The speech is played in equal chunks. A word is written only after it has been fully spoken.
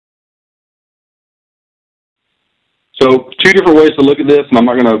So two different ways to look at this, and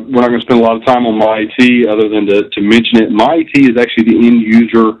we're not going to spend a lot of time on my IT other than to mention it. My IT is actually the end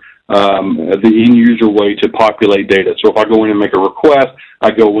user way to populate data. So if I go in and make a request,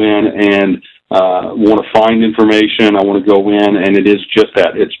 I go in and want to find information. I want to go in, and it is just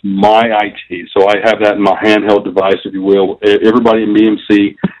that. It's my IT. So I have that in my handheld device, if you will. Everybody in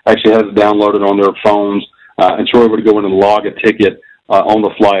BMC actually has it downloaded on their phones, and so we're able to go in and log a ticket on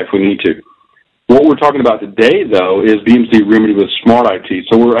the fly if we need to. What we're talking about today, though, is BMC Remedy with Smart IT.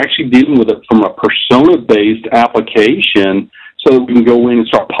 So we're actually dealing with it from a persona-based application so that we can go in and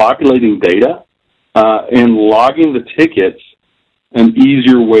start populating data and logging the tickets an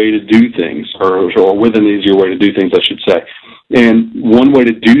easier way to do things, or with an easier way to do things, I should say. And one way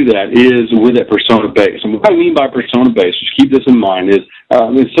to do that is with that persona base. And what I mean by persona base, just keep this in mind, is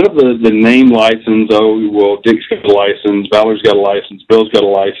instead of the name license, Dick's got a license, Valerie's got a license, Bill's got a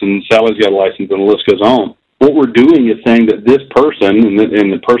license, Sally's got a license, and the list goes on. What we're doing is saying that this person, and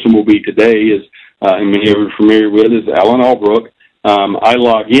the person will be today, is, and many of you are familiar with, is Alan Albrook. I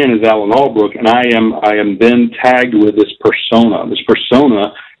log in as Alan Albrook, and I am then tagged with this persona. This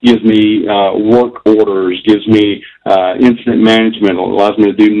persona gives me work orders, gives me incident management, allows me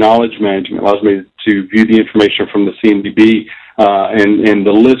to do knowledge management, allows me to view the information from the CMDB, and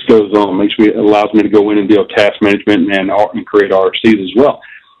the list goes on. Allows me to go in and deal with task management and create RFCs as well.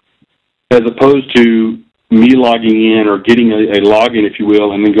 As opposed to me logging in or getting a login, if you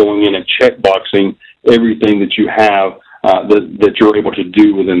will, and then going in and checkboxing everything that you have that you're able to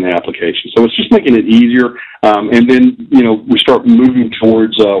do within the application. So it's just making it easier, and then, we start moving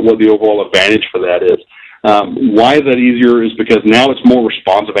towards what the overall advantage for that is. Why is that easier is because now it's more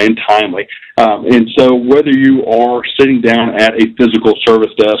responsive and timely. And so whether you are sitting down at a physical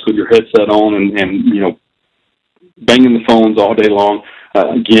service desk with your headset on and banging the phones all day long,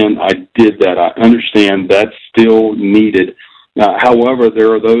 again, I did that. I understand that's still needed. However,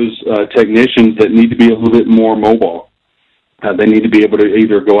 there are those technicians that need to be a little bit more mobile. They need to be able to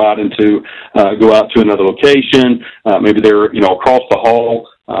either go out to another location. Maybe they're across the hall.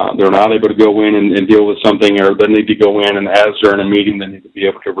 They're not able to go in and deal with something, or they need to go in and as they're in a meeting, they need to be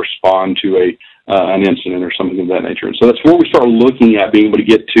able to respond to an incident or something of that nature. And so that's where we start looking at being able to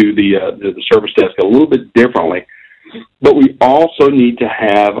get to the service desk a little bit differently. But we also need to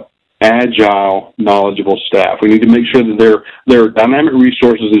have agile, knowledgeable staff. We need to make sure that there are dynamic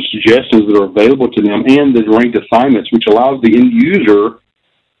resources and suggestions that are available to them, and the ranked assignments, which allows the end user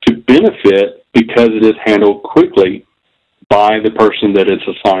to benefit because it is handled quickly by the person that it's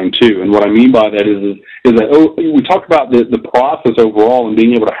assigned to. And what I mean by that is that we talk about the process overall and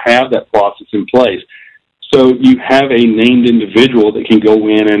being able to have that process in place. So you have a named individual that can go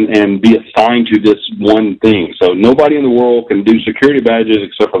in and be assigned to this one thing. So nobody in the world can do security badges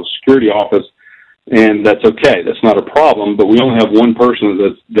except for the security office, and that's okay. That's not a problem, but we only have one person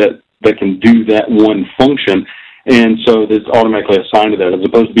that can do that one function, and so it's automatically assigned to that. As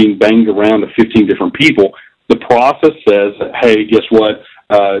opposed to being banged around to 15 different people, the process says, hey, guess what?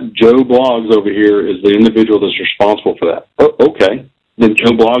 Joe Bloggs over here is the individual that's responsible for that. Oh, okay. Then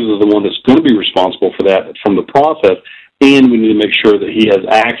Joe Bloggs is the one that's going to be responsible for that from the process, and we need to make sure that he has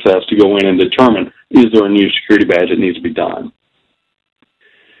access to go in and determine, is there a new security badge that needs to be done?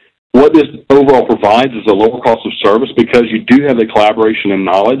 What this overall provides is a lower cost of service because you do have the collaboration and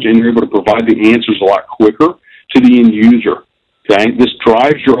knowledge, and you're able to provide the answers a lot quicker to the end user. Okay? This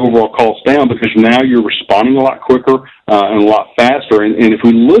drives your overall costs down because now you're responding a lot quicker and a lot faster. And if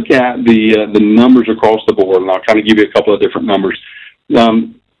we look at the numbers across the board, and I'll kind of give you a couple of different numbers,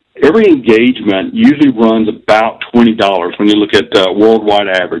 every engagement usually runs about $20 when you look at worldwide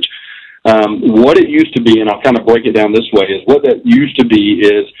average. What it used to be, and I'll kind of break it down this way, is what that used to be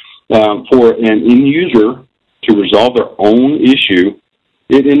is for an end user to resolve their own issue,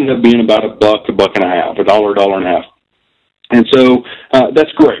 it ended up being about $1, $1.50, $1, $1.50. And so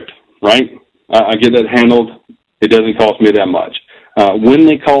that's great, right? I get that handled. It doesn't cost me that much. When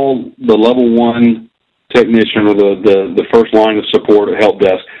they call the level 1 technician or the first line of support or help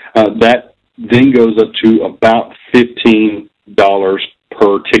desk, that then goes up to about $15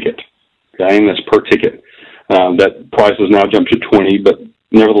 per ticket. Okay, and that's per ticket. That price has now jumped to $20, but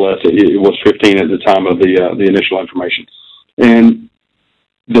nevertheless, it was $15 at the time of the initial information. And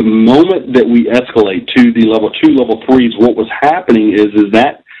the moment that we escalate to the level 2, level 3s, what was happening is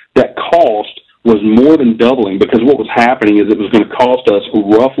that cost was more than doubling, because what was happening is it was going to cost us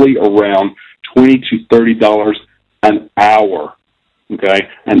roughly around $20 to $30 an hour, okay?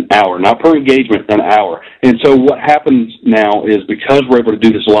 An hour, not per engagement, an hour. And so what happens now is, because we're able to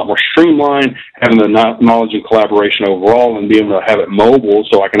do this a lot more streamlined, having the knowledge and collaboration overall and being able to have it mobile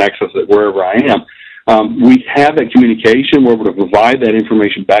so I can access it wherever I am, we have that communication. We're able to provide that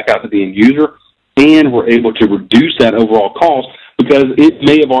information back out to the end user, and we're able to reduce that overall cost because it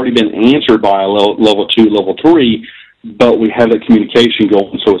may have already been answered by a level 2, level 3, but we have that communication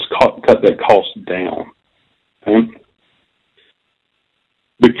going, so it's cut that cost down. Okay?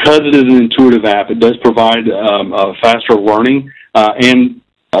 Because it is an intuitive app, it does provide faster learning, and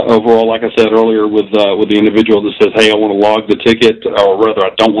overall, like I said earlier, with the individual that says, hey, I want to log the ticket, or rather,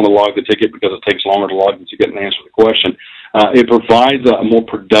 I don't want to log the ticket because it takes longer to log the ticket and answer the question. It provides a more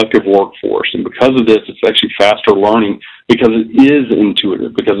productive workforce, and because of this, it's actually faster learning because it is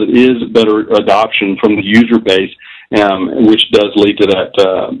intuitive, because it is better adoption from the user base, which does lead to that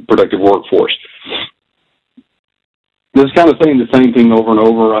productive workforce. This is kind of saying the same thing over and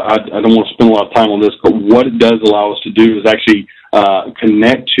over. I don't want to spend a lot of time on this, but what it does allow us to do is actually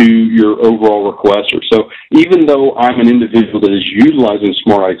connect to your overall requester. So even though I'm an individual that is utilizing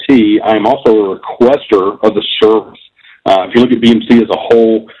Smart IT, I'm also a requester of the service. If you look at BMC as a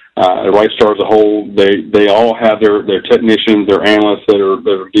whole, RightStar as a whole, they all have their technicians, their analysts that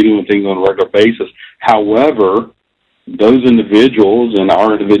are dealing with things on a regular basis. However, those individuals and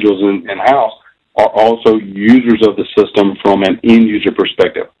our individuals in-house are also users of the system from an end-user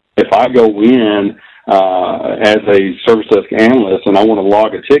perspective. If I go in as a service desk analyst and I want to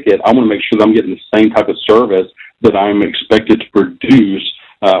log a ticket, I want to make sure that I'm getting the same type of service that I'm expected to produce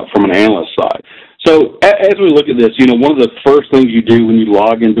from an analyst side. So as we look at this, one of the first things you do when you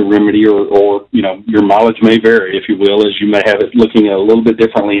log into Remedy or your mileage may vary, if you will, as you may have it looking a little bit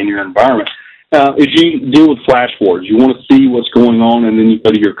differently in your environment, is you deal with flashboards. You want to see what's going on, and then you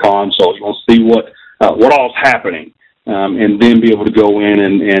go to your console. You want to see what all's happening, and then be able to go in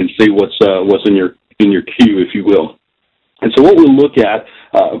and see what's in your queue, if you will. And so what we look at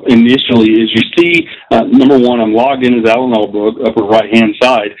initially is you see, number one, I'm logged in as Alan Albrook, upper right-hand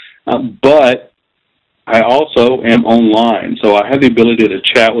side, but I also am online. So I have the ability to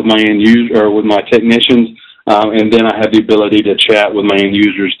chat with my end user or with my technicians, and then I have the ability to chat with my end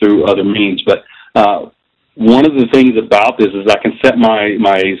users through other means. But one of the things about this is I can set my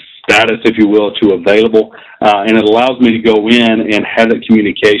status, if you will, to available, and it allows me to go in and have that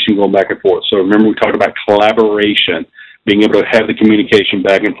communication going back and forth. So remember, we talked about collaboration, being able to have the communication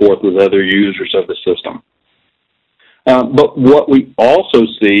back and forth with other users of the system. But what we also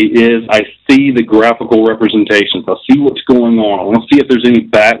see is I see the graphical representations. I'll see what's going on. I want to see if there's any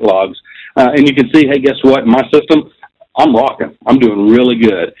backlogs. And you can see, hey, guess what? My system, I'm rocking. I'm doing really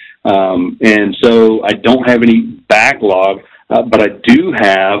good. And so I don't have any backlog, but I do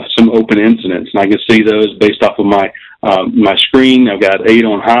have some open incidents. And I can see those based off of my screen. I've got 8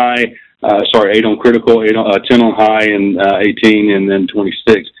 on high, 8 on critical, 10 on high, and 18, and then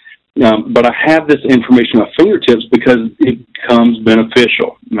 26. But I have this information at my fingertips because it becomes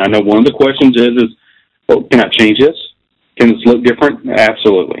beneficial. And I know one of the questions is, well, can I change this? Can this look different?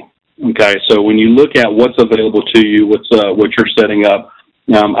 Absolutely. Okay, so when you look at what's available to you, what you're setting up,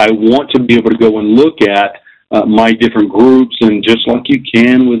 I want to be able to go and look at my different groups, and just like you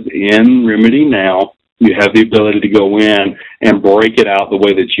can within Remedy now, you have the ability to go in and break it out the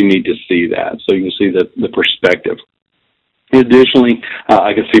way that you need to see that, so you can see the perspective. Additionally,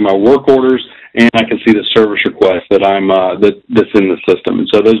 I can see my work orders, and I can see the service requests that that's in the system, and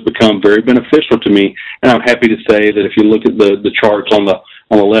so those become very beneficial to me. And I'm happy to say that if you look at the charts on the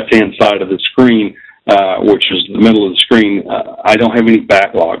left-hand side of the screen, which is the middle of the screen, I don't have any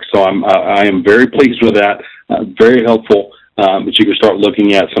backlog, so I am very pleased with that. Very helpful. But you can start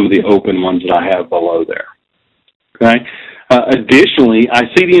looking at some of the open ones that I have below there. Okay. Additionally, I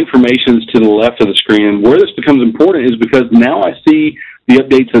see the information to the left of the screen, and where this becomes important is because now I see the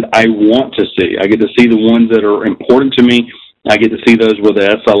updates that I want to see. I get to see the ones that are important to me. I get to see those where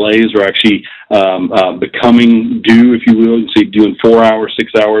the SLAs are actually becoming due, if you will. You can see doing 4 hours,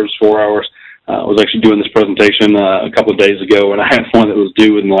 6 hours, 4 hours. I was actually doing this presentation a couple of days ago, and I had one that was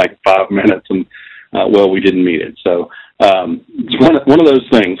due in like 5 minutes, and we didn't meet it. So it's one of those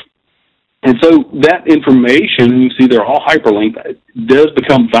things. And so that information, you see they're all hyperlinked, does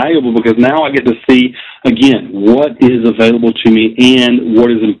become valuable because now I get to see, again, what is available to me and what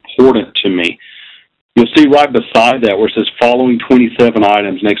is important to me. You'll see right beside that where it says following 27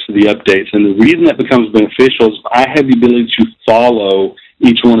 items next to the updates. And the reason that becomes beneficial is I have the ability to follow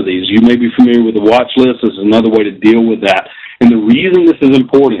each one of these. You may be familiar with the watch list. This is another way to deal with that. And the reason this is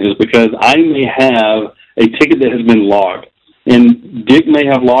important is because I may have a ticket that has been logged. And Dick may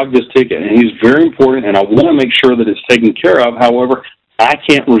have logged this ticket, and he's very important, and I want to make sure that it's taken care of. However, I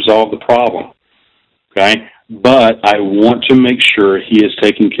can't resolve the problem, okay? But I want to make sure he is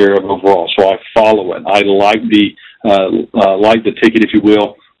taken care of overall, so I follow it. I like the ticket, if you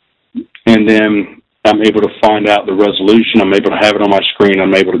will, and then I'm able to find out the resolution. I'm able to have it on my screen.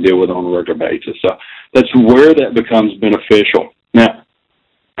 I'm able to deal with it on a regular basis. So that's where that becomes beneficial. Now,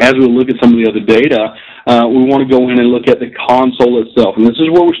 as we look at some of the other data, we want to go in and look at the console itself. And this is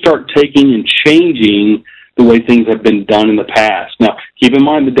where we start taking and changing the way things have been done in the past. Now, keep in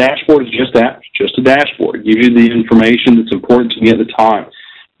mind the dashboard is just that, just a dashboard. It gives you the information that's important to me at the time.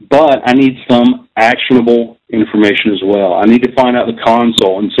 But I need some actionable information as well. I need to find out the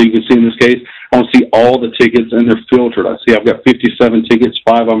console. And so you can see in this case, I want to see all the tickets, and they're filtered. I see I've got 57 tickets,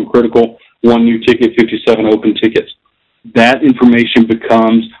 5 of them critical, 1 new ticket, 57 open tickets. That information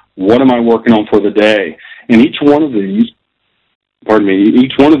becomes, what am I working on for the day? And each one of these,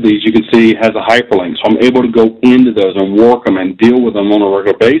 you can see has a hyperlink. So I'm able to go into those and work them and deal with them on a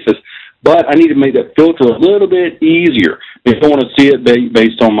regular basis. But I need to make that filter a little bit easier. If I want to see it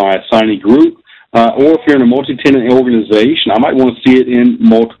based on my assignee group, or if you're in a multi-tenant organization, I might want to see it in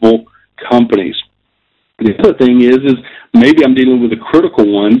multiple companies. The other thing is maybe I'm dealing with the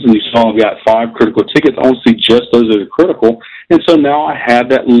critical ones, and you saw I've got 5 critical tickets. I want to see just those that are critical. And so now I have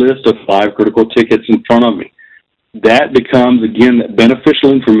that list of 5 critical tickets in front of me. That becomes, again, that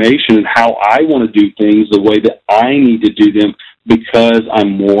beneficial information and how I want to do things the way that I need to do them because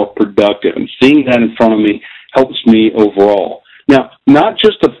I'm more productive. And seeing that in front of me helps me overall. Now, not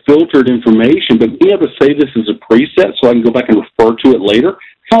just the filtered information, but being able to save this as a preset so I can go back and refer to it later.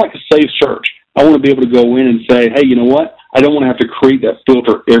 It's kind of like a save search. I want to be able to go in and say, hey, you know what? I don't want to have to create that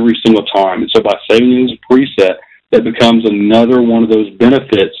filter every single time. And so by saving it as a preset, that becomes another one of those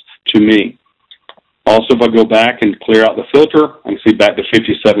benefits to me. Also, if I go back and clear out the filter, I can see back to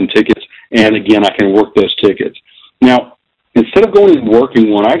 57 tickets, and again, I can work those tickets. Now, instead of going and working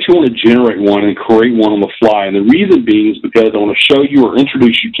one, I actually want to generate one and create one on the fly. And the reason being is because I want to show you or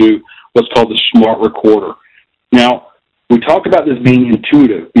introduce you to what's called the Smart Recorder. Now, we talked about this being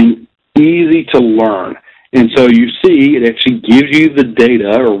intuitive, being easy to learn. And so you see it actually gives you the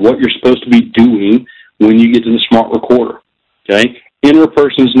data or what you're supposed to be doing when you get to the Smart Recorder. Okay? Enter a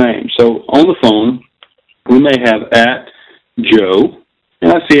person's name. So on the phone, we may have @Joe,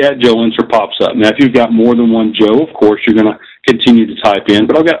 and I see @Joe answer pops up. Now, if you've got more than one Joe, of course, you're going to continue to type in,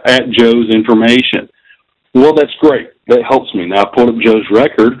 but I've got @Joe's information. Well, that's great. That helps me. Now, I pulled up Joe's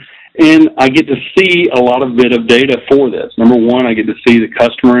record, and I get to see a lot of bit of data for this. Number one, I get to see the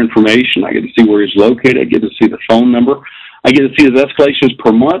customer information. I get to see where he's located. I get to see the phone number. I get to see his escalations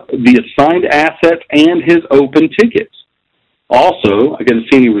per month, the assigned assets, and his open tickets. Also, I get to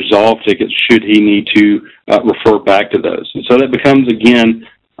see any resolved tickets should he need to refer back to those. And so that becomes, again,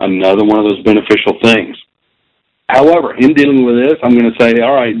 another one of those beneficial things. However, in dealing with this, I'm going to say,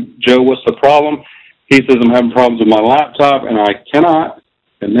 all right, Joe, what's the problem? He says, I'm having problems with my laptop, and I cannot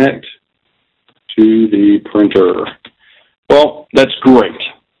connect to the printer. Well, that's great.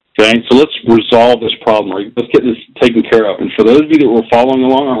 Okay, so let's resolve this problem. Let's get this taken care of. And for those of you that were following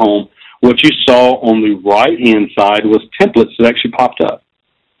along at home, what you saw on the right-hand side was templates that actually popped up.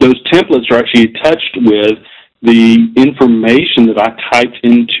 Those templates are actually touched with the information that I typed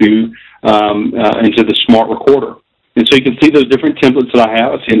into the Smart Recorder. And so you can see those different templates that I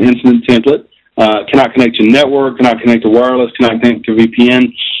have. I see an incident template. Cannot connect to network, cannot connect to wireless, cannot connect to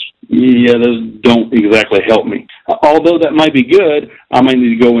VPN. Yeah, those don't exactly help me. Although that might be good, I might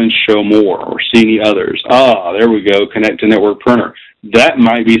need to go and show more or see any others. Ah, there we go, connect to network printer. That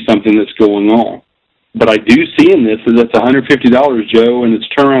might be something that's going on. But I do see in this that that's $150, Joe, and it's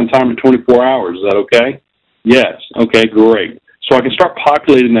turnaround time of 24 hours. Is that okay? Yes. Okay, great. So I can start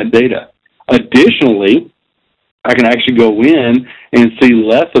populating that data. Additionally, I can actually go in and see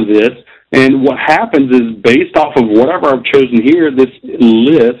less of this. And what happens is based off of whatever I've chosen here, this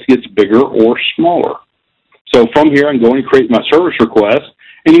list gets bigger or smaller. So from here, I can go and create my service request.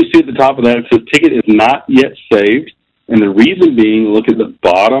 And you see at the top of that, it says ticket is not yet saved. And the reason being, look at the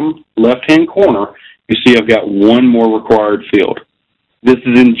bottom left-hand corner, you see I've got one more required field. This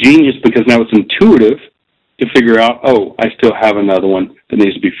is ingenious because now it's intuitive to figure out, oh, I still have another one that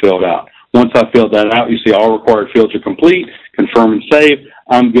needs to be filled out. Once I filled that out, you see all required fields are complete, confirm and save,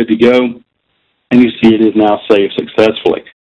 I'm good to go, and you see it is now saved successfully.